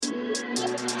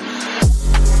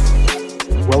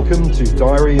Welcome to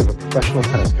Diary of a Professional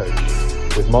Tennis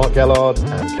Coach with Mark Gellard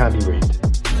and Candy Reid.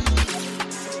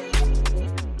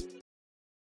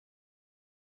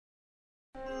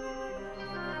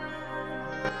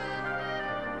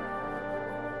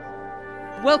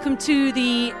 Welcome to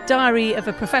the Diary of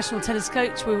a Professional Tennis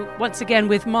Coach. We're once again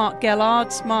with Mark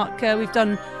Gellard. Mark, we've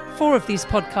done 4 of these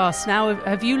podcasts now.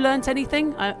 Have you learnt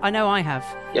anything? I know I have.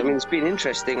 Yeah, I mean, it's been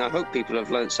interesting. I hope people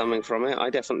have learnt something from it. I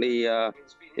definitely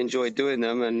enjoyed doing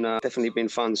them and definitely been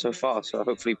fun so far. So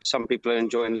hopefully some people are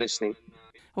enjoying listening.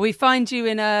 We find you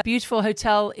in a beautiful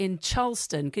hotel in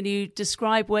Charleston. Can you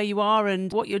describe where you are and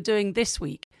what you're doing this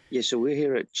week? Yeah, so we're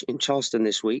here in Charleston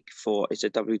this week it's a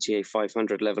WTA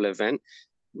 500 level event.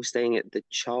 We're staying at the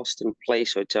Charleston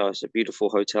Place Hotel. It's a beautiful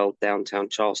hotel downtown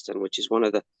Charleston, which is one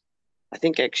of the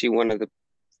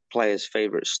players'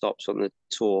 favorite stops on the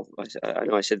tour. I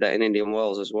know I said that in Indian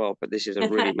Wells as well, but this is a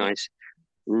really nice,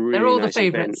 They're all nice the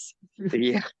favourites.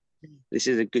 Yeah, this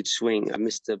is a good swing.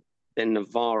 Mr. Ben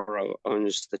Navarro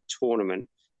owns the tournament,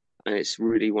 and it's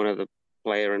really one of the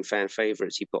player and fan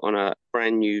favourites. He put on a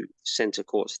brand new centre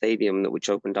court stadium which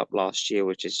opened up last year,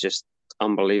 which is just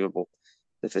unbelievable.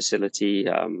 The facility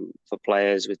for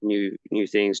players with new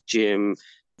things, gym,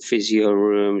 physio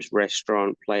rooms,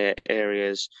 restaurant, player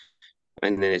areas.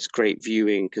 And then it's great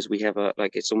viewing because we have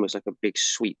it's almost like a big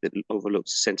suite that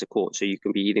overlooks the center court. So you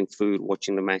can be eating food,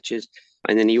 watching the matches.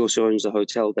 And then he also owns a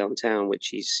hotel downtown, which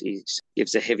he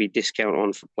gives a heavy discount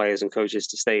on for players and coaches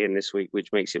to stay in this week,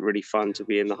 which makes it really fun to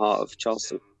be in the heart of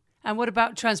Charleston. And what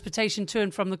about transportation to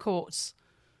and from the courts?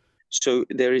 So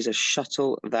there is a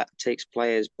shuttle that takes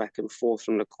players back and forth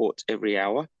from the courts every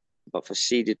hour. But for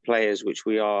seeded players, which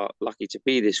we are lucky to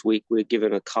be this week, we're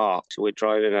given a car. So we're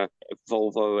driving a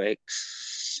Volvo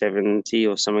X70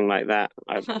 or something like that.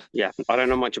 I don't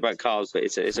know much about cars, but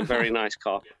it's a very nice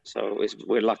car. So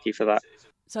we're lucky for that.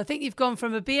 So I think you've gone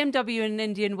from a BMW in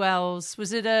Indian Wells.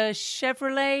 Was it a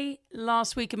Chevrolet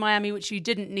last week in Miami, which you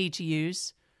didn't need to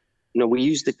use? No, we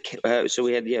used so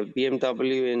we had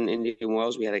BMW in Indian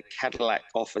Wells. We had a Cadillac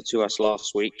offer to us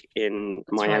last week in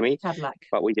Miami, right, Cadillac.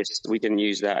 But we didn't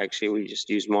use that actually. We just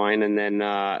used mine, and then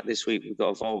this week we've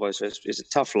got a Volvo. So it's a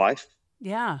tough life.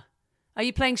 Yeah. Are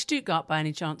you playing Stuttgart by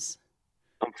any chance?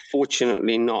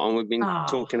 Unfortunately not, and we've been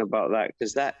talking about that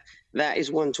because that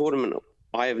is one tournament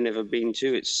I have never been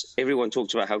to. Everyone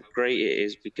talks about how great it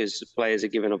is because the players are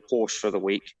given a Porsche for the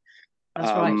week. That's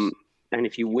right. And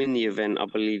if you win the event, I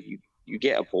believe you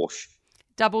get a Porsche.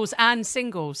 Doubles and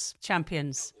singles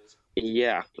champions.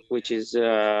 Yeah, which is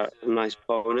a nice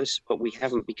bonus. But we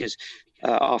haven't because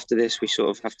after this, we sort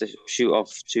of have to shoot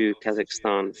off to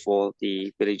Kazakhstan for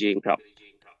the Billie Jean Cup.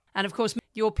 And of course,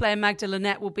 your player Magda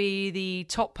Linette will be the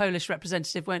top Polish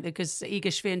representative, won't they? Because Iga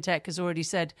Swiatek has already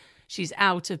said she's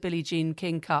out of Billie Jean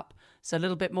King Cup. So a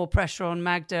little bit more pressure on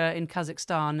Magda in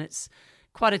Kazakhstan. It's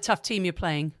quite a tough team you're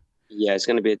playing. Yeah, it's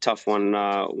going to be a tough one.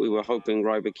 We were hoping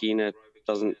Rybakina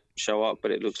doesn't show up,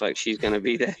 but it looks like she's going to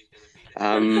be there.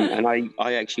 And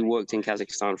I actually worked in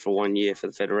Kazakhstan for 1 year for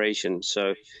the federation,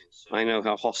 so I know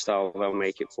how hostile they'll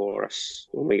make it for us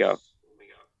when we go.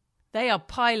 They are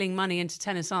piling money into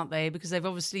tennis, aren't they? Because they've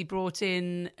obviously brought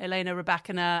in Elena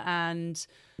Rybakina and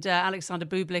Alexander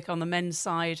Bublik on the men's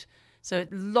side. So a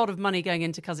lot of money going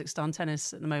into Kazakhstan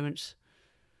tennis at the moment.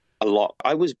 A lot.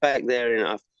 I was back there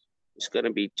in it's going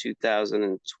to be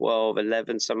 2012,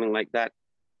 11, something like that,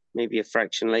 maybe a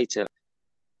fraction later.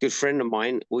 Good friend of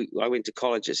mine, I went to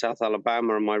college at South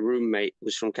Alabama, and my roommate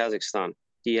was from Kazakhstan,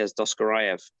 Diaz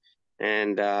Doskarayev.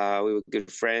 And we were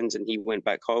good friends, and he went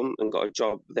back home and got a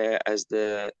job there as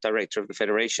the director of the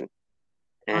federation.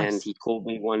 And Nice. He called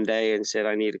me one day and said,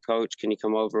 I need a coach. Can you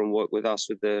come over and work with us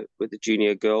with the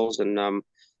junior girls? And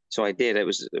so I did. It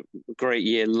was a great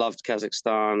year. Loved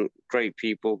Kazakhstan. Great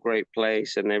people, great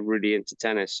place, and they're really into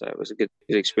tennis. So it was a good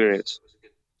experience.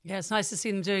 Yeah, it's nice to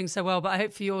see them doing so well. But I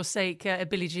hope for your sake, at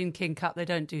Billie Jean King Cup, they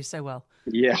don't do so well.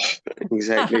 Yeah,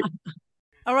 exactly.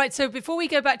 All right, so before we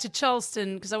go back to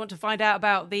Charleston, because I want to find out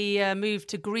about the move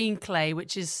to green clay,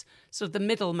 which is sort of the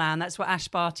middleman. That's what Ash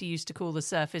Barty used to call the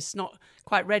surface. Not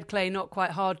quite red clay, not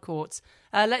quite hard courts.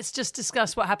 Let's just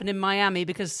discuss what happened in Miami,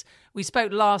 because we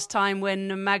spoke last time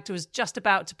when Magda was just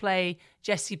about to play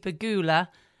Jessie Pegula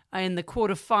in the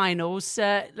quarterfinals.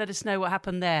 Let us know what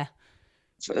happened there.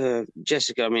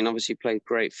 Jessica, I mean, obviously played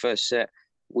great first set.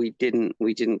 We didn't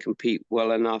compete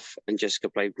well enough, and Jessica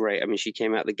played great. I mean, she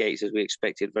came out the gates as we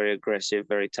expected, very aggressive,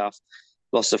 very tough.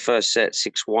 Lost the first set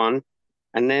 6-1.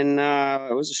 And then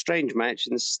it was a strange match.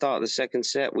 In the start of the second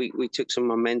set, we took some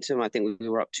momentum. I think we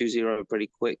were up 2-0 pretty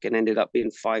quick and ended up being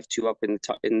 5-2 up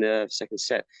in the second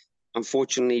set.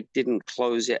 Unfortunately, didn't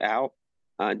close it out.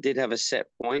 Did have a set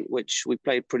point, which we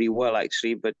played pretty well,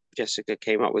 actually, but Jessica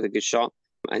came up with a good shot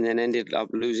and then ended up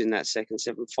losing that second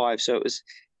 7-5. So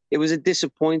it was a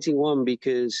disappointing one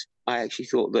because I actually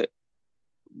thought that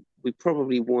we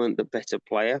probably weren't the better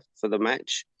player for the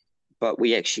match, but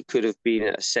we actually could have been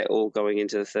at a set all going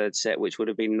into the third set, which would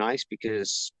have been nice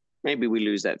because maybe we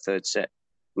lose that third set.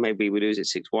 Maybe we lose it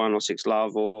 6-1 or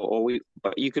 6-love,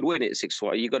 but you could win it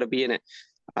 6-1. You got to be in it.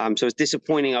 So it's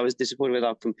disappointing. I was disappointed with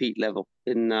our compete level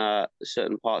in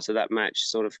certain parts of that match.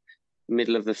 Sort of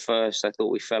middle of the first, I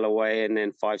thought we fell away, and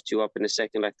then 5-2 up in the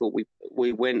second. I thought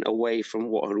we went away from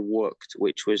what had worked,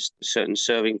 which was certain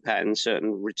serving patterns,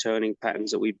 certain returning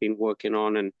patterns that we'd been working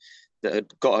on, and that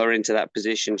had got her into that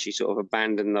position. She sort of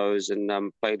abandoned those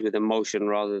and played with emotion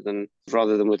rather than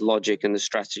with logic and the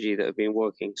strategy that had been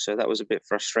working. So that was a bit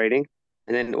frustrating.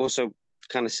 And then also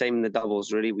kind of same in the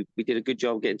doubles, really. We did a good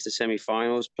job getting to the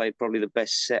semi-finals, played probably the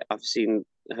best set I've seen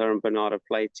her and Bernarda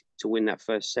play to win that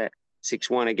first set.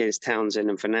 6-1 against Townsend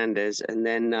and Fernandez. And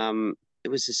then it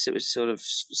was sort of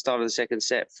start of the second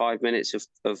set, 5 minutes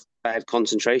of bad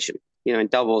concentration. You know, in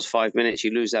doubles, 5 minutes, you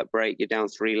lose that break, you're down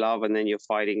 3-love, and then you're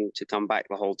fighting to come back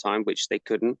the whole time, which they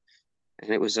couldn't.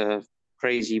 And it was a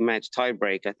crazy match tie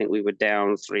break. I think we were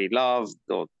down 3-love,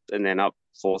 and then up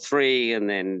 4-3, and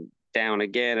then down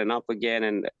again and up again.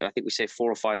 And I think we saved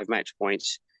 4 or 5 match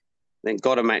points, then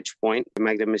got a match point.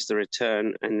 Magda missed the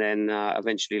return, and then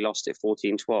eventually lost it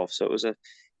 14-12. So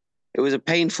it was a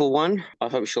painful one. I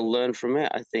hope she'll learn from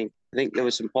it. I think there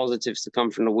were some positives to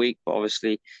come from the week, but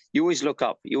obviously you always look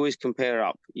up, you always compare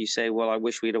up. You say, well, I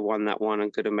wish we'd have won that one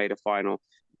and could have made a final,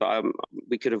 but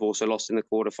we could have also lost in the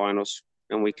quarterfinals,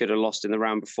 and we could have lost in the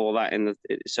round before that.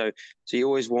 So you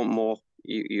always want more.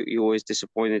 You're always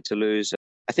disappointed to lose.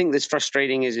 I think that's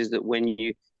frustrating is that when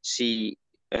you see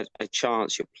a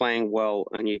chance, you're playing well,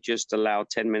 and you just allow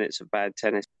 10 minutes of bad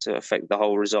tennis to affect the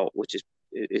whole result, which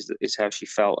is how she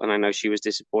felt. And I know she was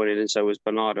disappointed, and so was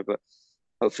Bernarda, but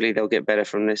hopefully they'll get better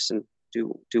from this and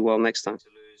do well next time.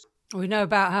 We know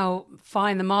about how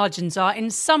fine the margins are. In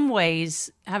some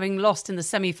ways, having lost in the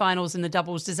semi-finals in the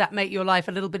doubles, does that make your life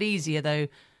a little bit easier, though?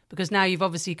 Because now you've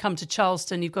obviously come to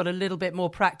Charleston, you've got a little bit more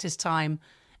practice time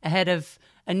ahead of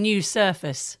a new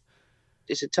surface.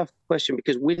 It's a tough question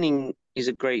because winning is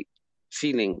a great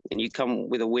feeling, and you come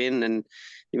with a win and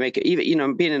you make it. Even, you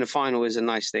know, being in a final is a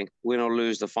nice thing. Win or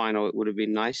lose the final, it would have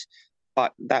been nice.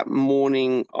 But that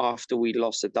morning after we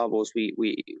lost the doubles, we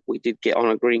did get on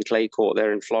a green clay court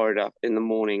there in Florida in the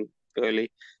morning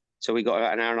early. So we got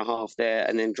about an hour and a half there,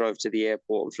 and then drove to the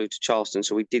airport and flew to Charleston.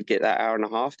 So we did get that hour and a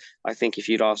half. I think if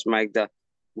you'd asked Magda,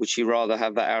 would she rather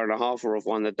have that hour and a half or have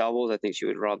won the doubles? I think she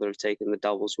would rather have taken the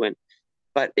doubles win.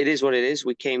 But it is what it is.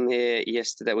 We came here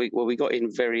yesterday. We got in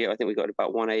I think we got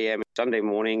about 1 a.m. Sunday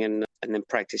morning and then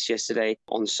practiced yesterday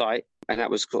on site. And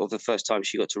that was sort of the first time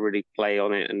she got to really play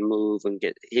on it and move and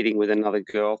get hitting with another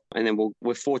girl. And then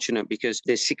we're fortunate because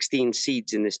there's 16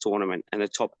 seeds in this tournament and the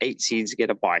top 8 seeds get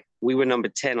a bye. We were number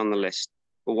 10 on the list.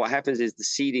 But what happens is the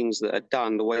seedings that are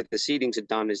done, the way the seedings are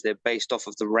done is they're based off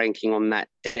of the ranking on that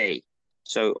day.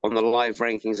 So on the live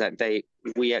rankings that day,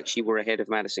 we actually were ahead of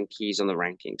Madison Keys on the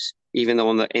rankings. Even though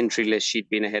on the entry list, she'd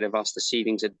been ahead of us, the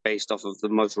seedings are based off of the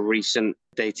most recent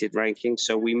dated rankings.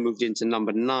 So we moved into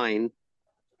number 9,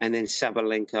 and then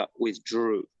Sabalenka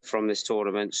withdrew from this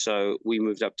tournament. So we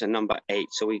moved up to number 8.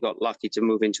 So we got lucky to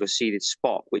move into a seeded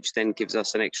spot, which then gives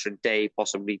us an extra day,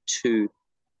 possibly 2,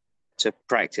 to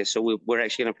practice. So we're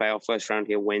actually going to play our first round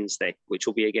here Wednesday, which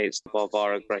will be against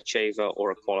Varvara Gracheva or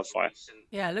a qualifier.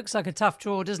 Yeah, it looks like a tough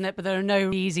draw, doesn't it? But there are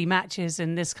no easy matches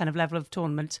in this kind of level of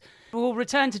tournament. We'll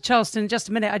return to Charleston in just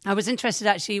a minute. I was interested,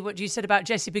 actually, what you said about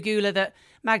Jessie Pegula, that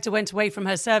Magda went away from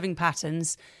her serving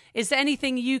patterns. Is there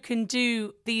anything you can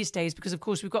do these days? Because, of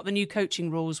course, we've got the new coaching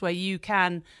rules where you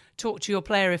can talk to your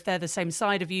player if they're the same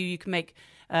side of you. You can make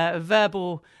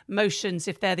verbal motions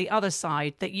if they're the other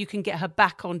side, that you can get her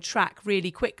back on track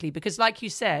really quickly. Because like you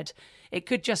said, it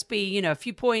could just be, you know, a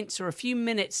few points or a few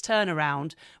minutes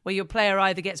turnaround where your player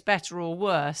either gets better or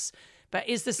worse. But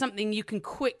is there something you can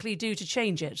quickly do to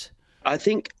change it? I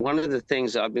think one of the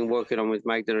things that I've been working on with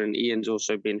Magda, and Ian's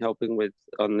also been helping with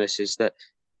on this, is that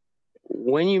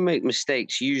when you make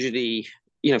mistakes, usually,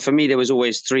 you know, for me, there was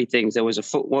always 3 things. There was a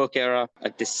footwork error, a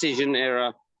decision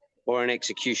error, or an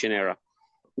execution error.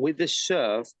 With the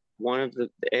serve, one of the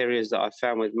areas that I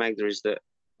found with Magda is that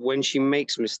when she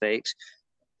makes mistakes,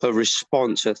 her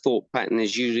response, her thought pattern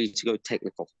is usually to go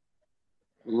technical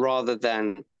rather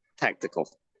than tactical.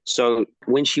 So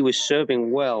when she was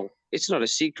serving well, it's not a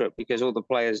secret because all the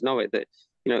players know it, that,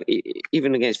 you know,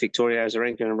 even against Victoria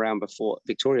Azarenka in a round before,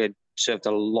 Victoria served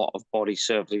a lot of body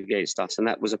serves against us. And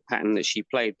that was a pattern that she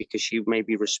played because she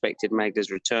maybe respected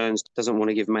Magda's returns, doesn't want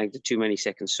to give Magda too many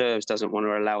second serves, doesn't want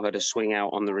to allow her to swing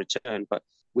out on the return. But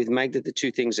with Magda, the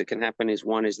two things that can happen is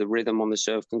one is the rhythm on the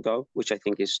serve can go, which I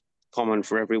think is common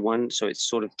for everyone. So it's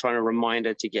sort of trying to remind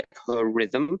her to get her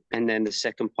rhythm. And then the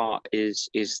second part is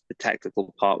the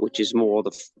tactical part, which is more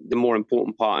the more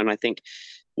important part. And I think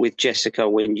with Jessica,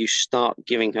 when you start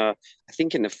giving her, I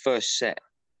think in the first set,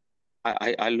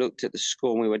 I looked at the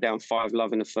score and we were down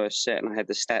 5-love in the first set, and I had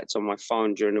the stats on my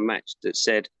phone during the match that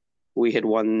said we had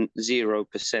won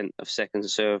 0% of second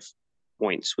serve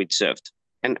points we'd served.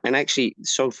 And actually,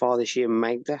 so far this year,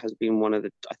 Magda has been one of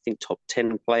the, I think, top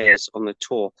 10 players on the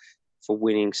tour for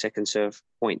winning second serve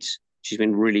points. She's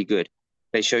been really good.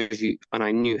 It shows you, and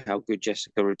I knew how good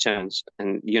Jessica returns,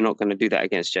 and you're not going to do that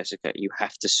against Jessica. You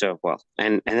have to serve well.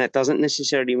 And that doesn't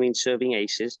necessarily mean serving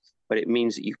aces, but it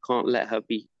means that you can't let her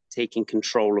be taking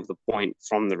control of the point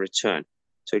from the return.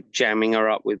 So jamming her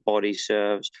up with body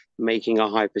serves, making a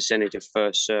high percentage of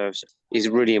first serves is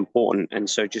really important. And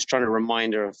so just trying to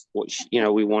remind her of what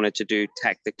we wanted to do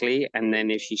tactically. And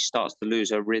then if she starts to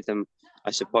lose her rhythm,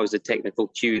 I suppose the technical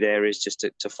cue there is just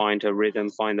to find her rhythm,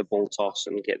 find the ball toss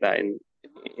and get that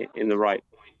in the right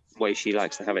way she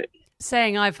likes to have it.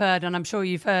 Saying I've heard, and I'm sure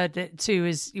you've heard it too,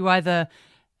 is you either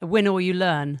win or you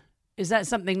learn. Is that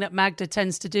something that Magda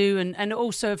tends to do? And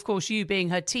also, of course, you being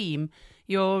her team,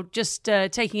 you're just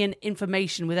taking in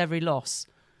information with every loss.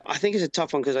 I think it's a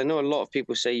tough one because I know a lot of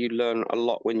people say you learn a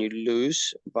lot when you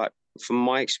lose. But from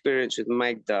my experience with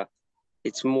Magda,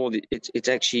 it's more, it's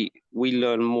actually, we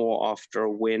learn more after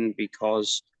a win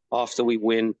because after we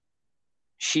win,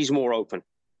 she's more open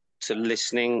to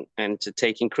listening and to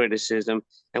taking criticism.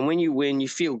 And when you win, you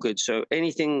feel good. So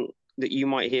anything that you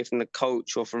might hear from the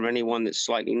coach or from anyone that's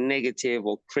slightly negative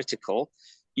or critical,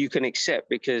 you can accept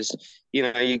because,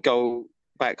 you go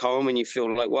back home and you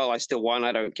feel like, well, I still won,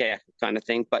 I don't care kind of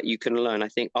thing. But you can learn. I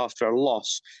think after a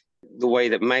loss, the way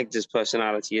that Magda's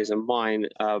personality is and mine,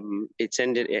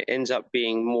 it ends up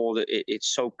being more that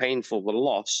it's so painful, the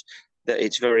loss, that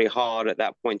it's very hard at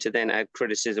that point to then add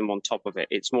criticism on top of it.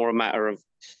 It's more a matter of,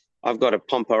 I've got to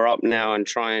pump her up now and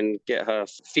try and get her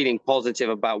feeling positive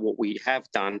about what we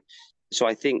have done. So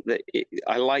I think that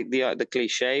I like the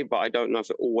cliche, but I don't know if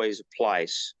it always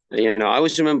applies. I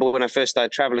always remember when I first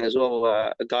started traveling as well,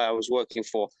 a guy I was working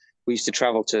for, we used to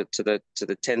travel to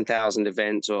the 10,000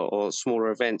 events or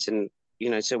smaller events. And,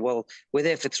 said, well, we're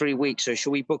there for 3 weeks. So should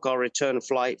we book our return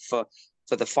flight for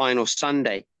the final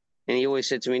Sunday? And he always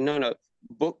said to me, no,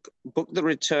 book the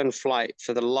return flight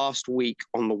for the last week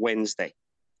on the Wednesday.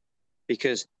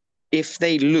 Because if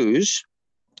they lose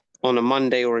on a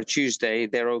Monday or a Tuesday,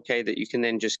 they're okay that you can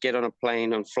then just get on a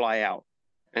plane and fly out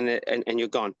and you're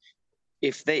gone.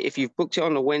 If you've booked it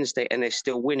on a Wednesday and they're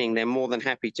still winning, they're more than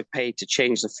happy to pay to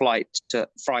change the flight to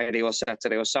Friday or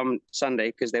Saturday or some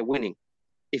Sunday because they're winning.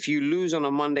 If you lose on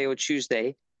a Monday or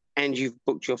Tuesday and you've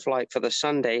booked your flight for the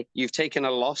Sunday, you've taken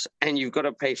a loss and you've got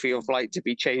to pay for your flight to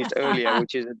be changed earlier,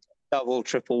 which is a double,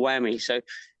 triple whammy. So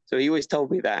he always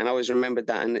told me that, and I always remembered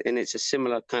that. And it's a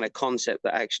similar kind of concept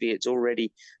that actually it's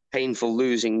already painful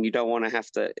losing. You don't want to have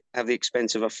the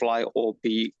expense of a flight or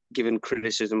be given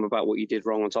criticism about what you did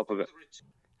wrong on top of it.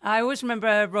 I always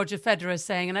remember Roger Federer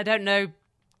saying, and I don't know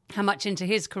how much into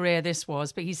his career this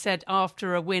was, but he said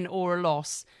after a win or a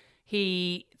loss,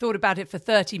 he thought about it for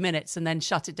 30 minutes and then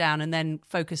shut it down and then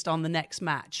focused on the next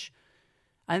match.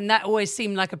 And that always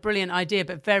seemed like a brilliant idea,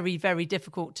 but very, very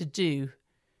difficult to do.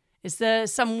 Is there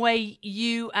some way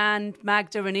you and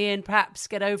Magda and Ian perhaps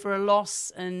get over a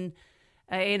loss and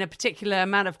in a particular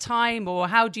amount of time, or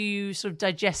how do you sort of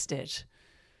digest it?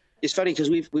 It's funny because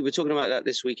we were talking about that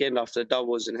this weekend after the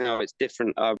doubles and how it's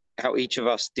different, how each of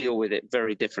us deal with it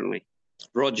very differently.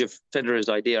 Roger Federer's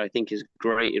idea, I think, is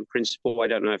great in principle. I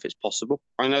don't know if it's possible.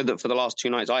 I know that for the last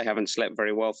 2 nights, I haven't slept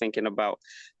very well thinking about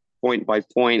point by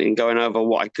point and going over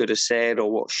what I could have said or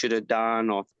what should have done.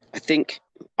 Or I think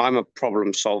I'm a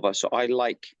problem solver. So I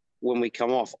like when we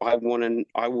come off, I want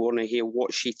to hear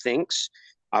what she thinks.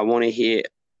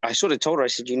 I sort of told her, I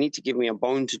said, you need to give me a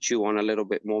bone to chew on a little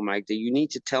bit more, Magda. You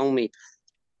need to tell me,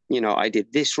 I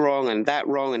did this wrong and that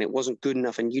wrong and it wasn't good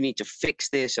enough and you need to fix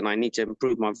this and I need to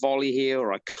improve my volley here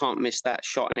or I can't miss that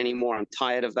shot anymore. I'm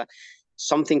tired of that.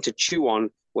 Something to chew on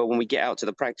where when we get out to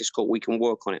the practice court, we can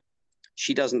work on it.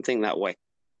 She doesn't think that way.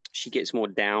 She gets more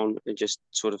down and just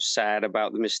sort of sad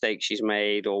about the mistake she's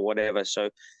made or whatever. So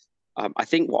I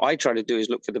think what I try to do is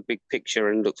look for the big picture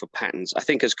and look for patterns. I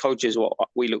think as coaches, what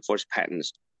we look for is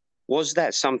patterns. Was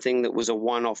that something that was a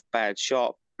one-off bad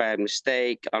shot, bad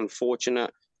mistake,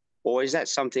 unfortunate? Or is that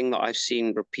something that I've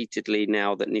seen repeatedly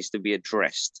now that needs to be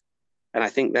addressed? And I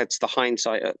think that's the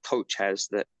hindsight a coach has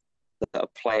that a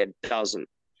player doesn't.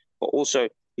 But also,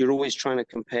 you're always trying to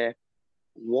compare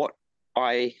what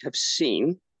I have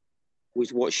seen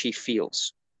with what she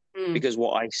feels. Because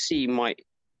what I see might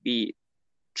be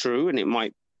true and it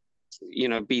might,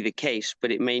 be the case,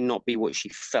 but it may not be what she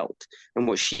felt. And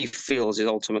what she feels is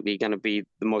ultimately going to be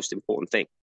the most important thing.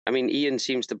 I mean, Ian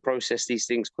seems to process these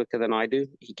things quicker than I do.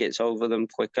 He gets over them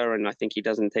quicker, and I think he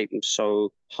doesn't take them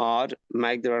so hard.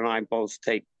 Magda and I both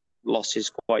take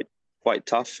losses quite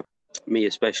tough, me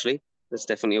especially. That's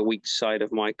definitely a weak side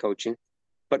of my coaching.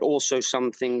 But also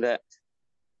something that,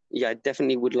 I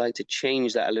definitely would like to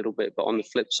change that a little bit. But on the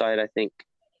flip side, I think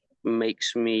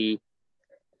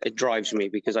it drives me,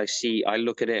 because I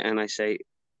look at it and I say,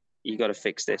 you got to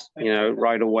fix this,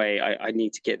 right away. I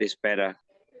need to get this better.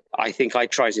 I think I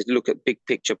try to look at big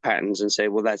picture patterns and say,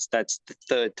 well, that's the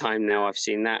third time now I've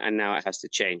seen that, and now it has to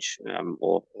change.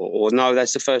 Or no,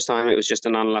 that's the first time it was just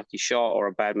an unlucky shot or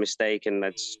a bad mistake, and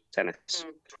that's tennis.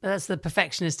 That's the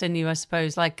perfectionist in you, I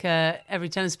suppose, like every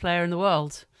tennis player in the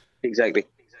world. Exactly.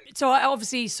 So I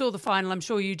obviously saw the final. I'm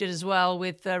sure you did as well,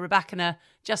 with Rybakina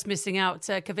just missing out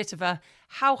Kvitova.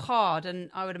 How hard, and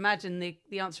I would imagine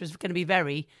the answer is going to be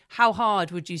very, how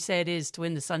hard would you say it is to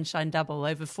win the Sunshine Double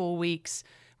over 4 weeks?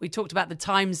 We talked about the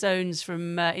time zones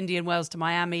from Indian Wells to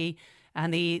Miami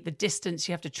and the distance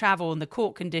you have to travel and the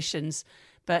court conditions.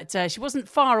 But she wasn't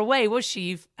far away, was she?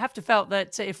 You have to felt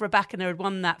that if Rybakina had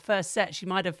won that first set, she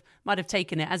might have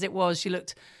taken it. As it was, she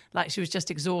looked like she was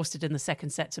just exhausted in the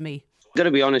second set to me. Got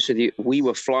to be honest with you, we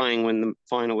were flying when the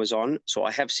final was on, so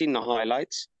I have seen the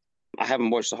highlights. I haven't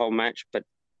watched the whole match, but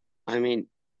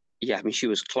she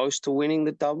was close to winning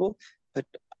the double. But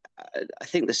I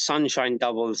think the Sunshine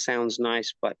Double sounds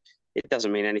nice, but it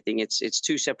doesn't mean anything. It's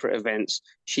two separate events.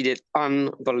 She did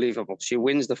unbelievable. She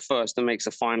wins the first and makes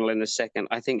the final in the second.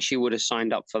 I think she would have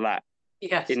signed up for that.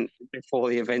 Yes. Before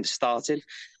the event started.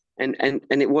 And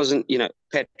it wasn't,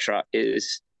 Petra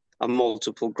is a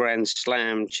multiple Grand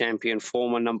Slam champion,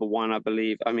 former number one, I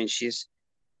believe. I mean, she's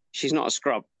not a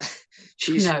scrub.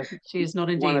 No, she is not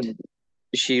indeed.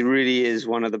 She really is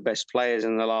one of the best players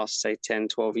in the last, say, 10,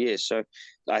 12 years. So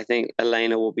I think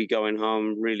Elena will be going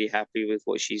home really happy with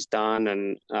what she's done.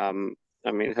 And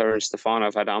her and Stefano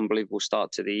have had an unbelievable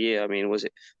start to the year. I mean, was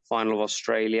it final of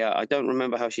Australia? I don't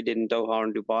remember how she did in Doha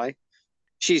and Dubai.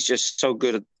 She's just so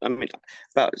good. I mean,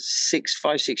 about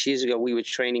 5, 6 years ago, we were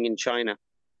training in China,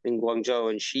 in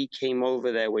Guangzhou, and she came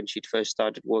over there when she'd first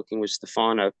started working with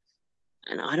Stefano.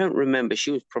 And I don't remember,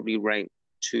 she was probably ranked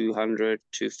 200,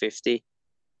 250.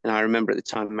 And I remember at the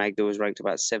time Magda was ranked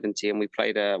about 70, and we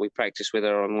practiced with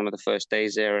her on one of the first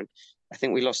days there. And I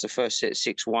think we lost the first set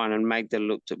 6-1, and Magda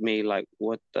looked at me like,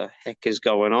 what the heck is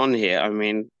going on here? I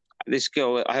mean, this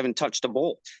girl, I haven't touched a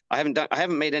ball. I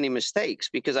haven't made any mistakes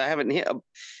because I haven't hit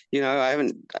I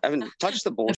haven't touched the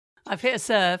ball. I've hit a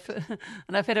serve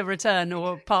and I've hit a return,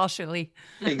 or partially.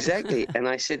 Exactly. And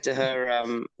I said to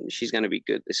her, she's going to be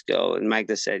good, this girl. And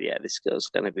Magda said, yeah, this girl's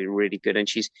going to be really good. And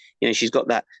she's got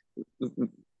that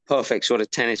perfect sort of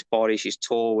tennis body. She's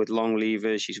tall with long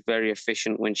levers. She's very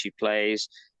efficient when she plays.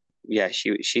 Yeah,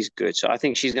 she's good. So I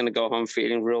think she's going to go home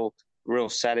feeling real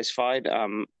satisfied.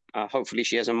 Hopefully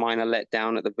she has a minor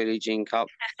letdown at the Billie Jean Cup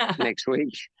next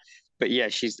week. But yeah,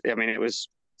 it was,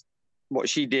 what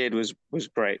she did was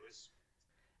great.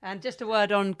 And just a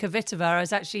word on Kvitova. I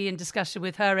was actually in discussion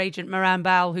with her agent, Moran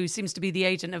Bal, who seems to be the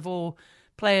agent of all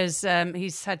players.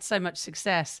 He's had so much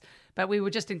success. But we were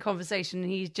just in conversation.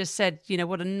 He just said,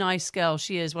 what a nice girl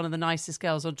she is, one of the nicest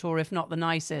girls on tour, if not the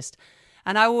nicest.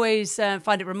 And I always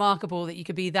find it remarkable that you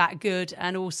could be that good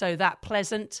and also that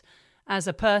pleasant as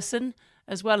a person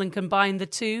as well, and combine the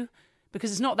two,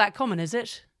 because it's not that common, is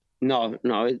it? No,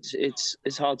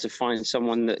 it's hard to find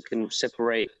someone that can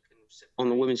separate. On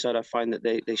the women's side, I find that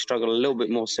they struggle a little bit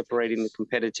more separating the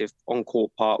competitive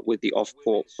on-court part with the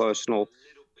off-court personal,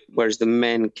 whereas the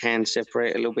men can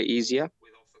separate a little bit easier.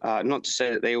 Not to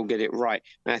say that they all get it right.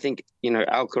 And I think,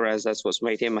 Alcaraz, that's what's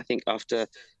made him. I think after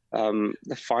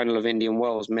the final of Indian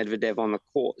Wells, Medvedev on the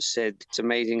court said, it's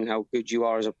amazing how good you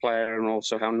are as a player and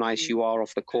also how nice you are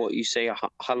off the court. You say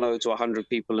hello to 100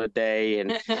 people a day,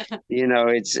 and,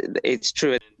 it's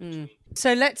true.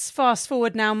 So let's fast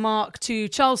forward now, Mark, to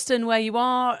Charleston, where you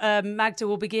are. Magda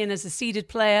will begin as a seeded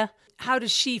player. How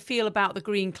does she feel about the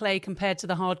green clay compared to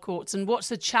the hard courts? And what's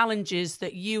the challenges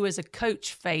that you as a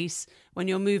coach face when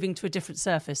you're moving to a different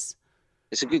surface?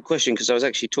 It's a good question, because I was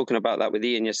actually talking about that with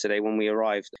Ian yesterday when we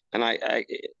arrived. And I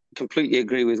completely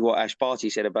agree with what Ash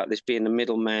Barty said about this being the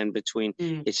middleman between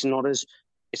it's not as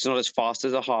fast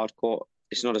as a hard court.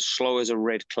 It's not as slow as a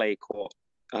red clay court.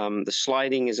 The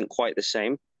sliding isn't quite the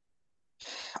same.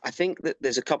 I think that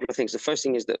there's a couple of things. The first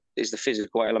thing is the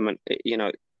physical element.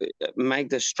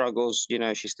 Magda struggles.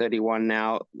 She's 31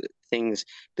 now.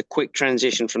 The quick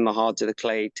transition from the hard to the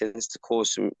clay tends to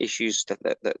cause some issues.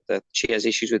 That she has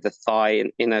issues with the thigh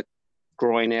and inner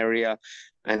groin area,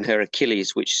 and her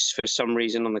Achilles, which for some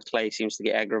reason on the clay seems to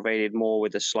get aggravated more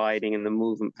with the sliding and the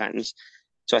movement patterns.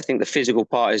 So I think the physical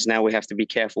part is now we have to be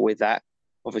careful with that.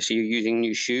 Obviously, you're using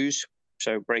new shoes.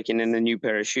 So breaking in a new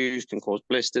pair of shoes can cause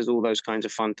blisters, all those kinds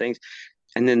of fun things.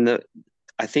 And then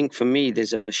I think for me,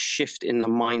 there's a shift in the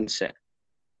mindset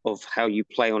of how you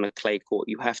play on a clay court.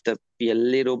 You have to be a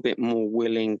little bit more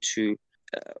willing to,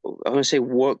 I want to say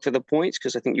work for the points,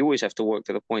 because I think you always have to work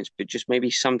for the points, but just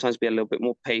maybe sometimes be a little bit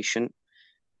more patient.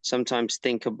 Sometimes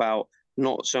think about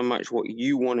not so much what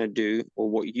you want to do or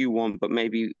what you want, but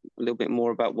maybe a little bit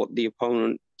more about what the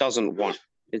opponent doesn't want.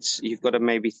 You've got to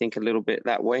maybe think a little bit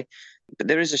that way. But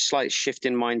there is a slight shift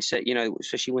in mindset,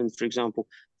 especially when, for example,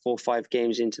 4 or 5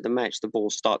 games into the match, the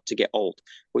balls start to get old.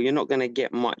 Well, you're not going to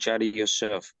get much out of your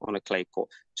serve on a clay court.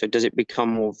 So does it become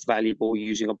more valuable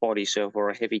using a body serve or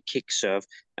a heavy kick serve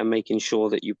and making sure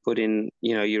that you put in,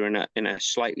 you're in a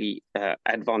slightly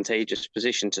advantageous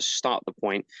position to start the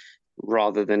point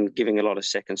rather than giving a lot of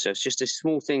second serves? Just as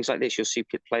small things like this, you'll see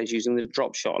players using the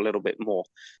drop shot a little bit more.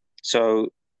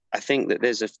 So I think that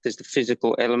there's the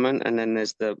physical element, and then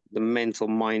there's the mental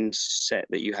mindset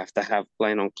that you have to have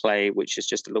playing on clay, which is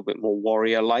just a little bit more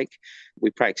warrior-like.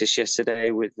 We practiced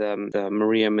yesterday with the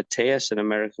Maria Mateus, an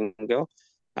American girl,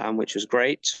 which was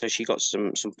great. So she got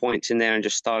some points in there and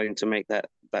just starting to make that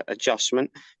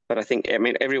adjustment. But I think,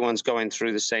 everyone's going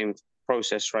through the same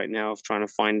process right now of trying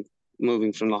to find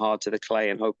moving from the hard to the clay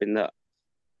and hoping that,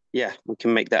 we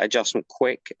can make that adjustment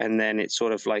quick. And then it's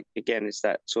sort of like, again, it's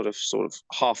that sort of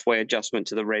halfway adjustment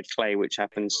to the red clay, which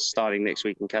happens starting next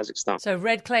week in Kazakhstan. So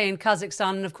red clay in Kazakhstan.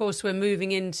 And of course, we're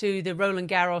moving into the Roland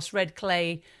Garros red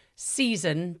clay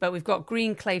season, but we've got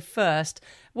green clay first.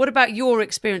 What about your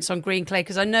experience on green clay?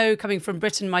 Because I know, coming from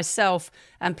Britain myself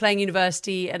and playing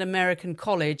university at American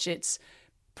college, it's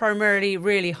primarily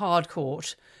really hard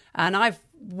court. And I've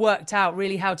worked out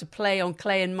really how to play on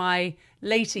clay in my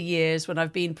later years when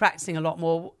I've been practicing a lot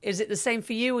more. Is it the same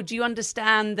for you, or do you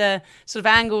understand the sort of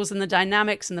angles and the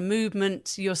dynamics and the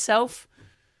movement yourself?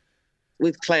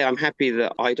 With clay, I'm happy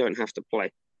that I don't have to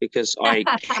play, because I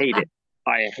hate it.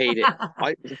 I hate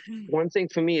it. One thing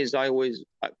for me is I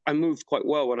moved quite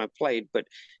well when I played, but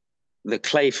the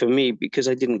clay for me, because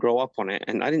I didn't grow up on it,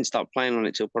 and I didn't start playing on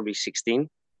it till probably 15,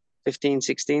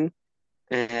 16.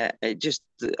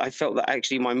 I felt that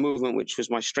actually my movement, which was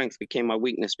my strength, became my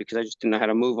weakness, because I just didn't know how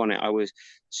to move on it. I was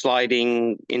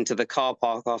sliding into the car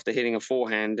park after hitting a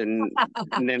forehand and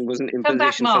then wasn't in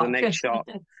position for the next shot.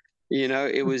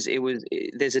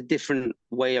 There's a different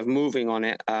way of moving on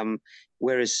it.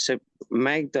 Whereas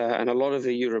Magda and a lot of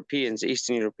the Europeans,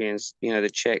 Eastern Europeans, the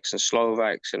Czechs and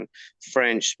Slovaks and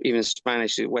French, even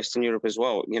Spanish, Western Europe as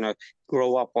well,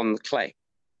 grow up on the clay.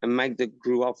 And Magda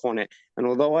grew up on it. And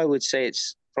although I would say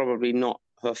it's probably not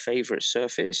her favorite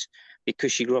surface,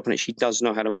 because she grew up on it, she does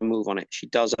know how to move on it. She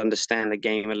does understand the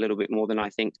game a little bit more than I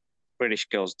think British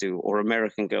girls do or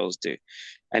American girls do.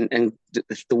 And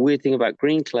the weird thing about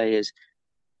green clay is,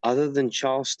 other than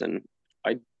Charleston,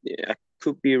 I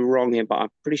could be wrong here, but I'm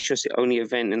pretty sure it's the only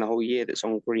event in the whole year that's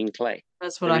on green clay.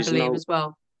 That's what I believe as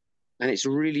well. And it's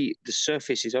really, the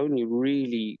surface is only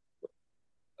really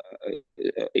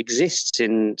exists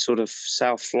in sort of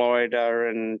South Florida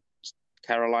and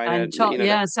Carolina. And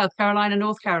South Carolina,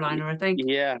 North Carolina, I think.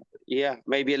 Yeah,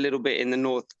 maybe a little bit in the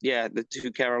north. Yeah, the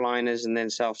 2 Carolinas and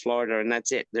then South Florida, and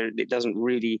that's it. It doesn't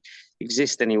really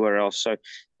exist anywhere else. So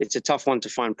it's a tough one to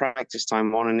find practice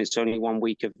time on, and it's only 1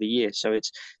 week of the year. So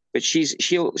but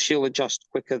she'll adjust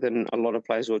quicker than a lot of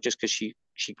players will, just because she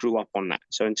grew up on that.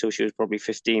 So until she was probably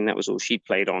 15, that was all she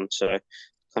played on. So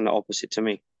kind of opposite to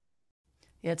me.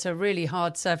 Yeah, it's a really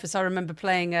hard surface. I remember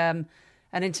playing an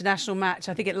international match.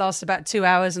 I think it lasted about 2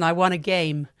 hours, and I won a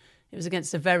game. It was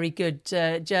against a very good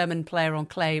German player on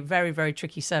clay. Very, very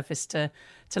tricky surface to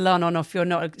learn on if you're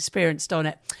not experienced on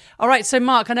it. All right, so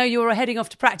Mark, I know you're heading off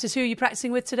to practice. Who are you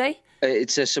practicing with today?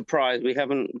 It's a surprise. We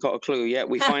haven't got a clue yet.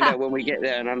 We find out when we get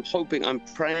there, and I'm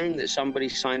praying that somebody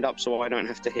signed up so I don't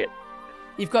have to hit.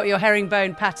 You've got your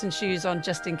herringbone pattern shoes on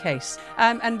just in case.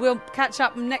 And we'll catch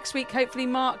up next week, hopefully,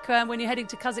 Mark, when you're heading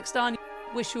to Kazakhstan.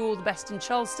 Wish you all the best in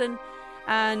Charleston,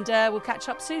 and we'll catch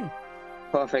up soon.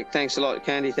 Perfect. Thanks a lot,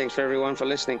 Candy. Thanks for everyone for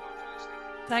listening.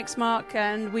 Thanks, Mark.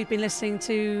 And we've been listening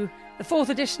to the 4th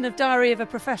edition of Diary of a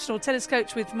Professional Tennis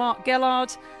Coach with Mark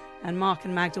Gellard. And Mark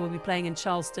and Magda will be playing in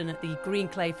Charleston at the Green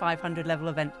Clay 500 level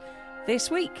event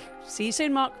this week. See you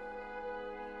soon, Mark.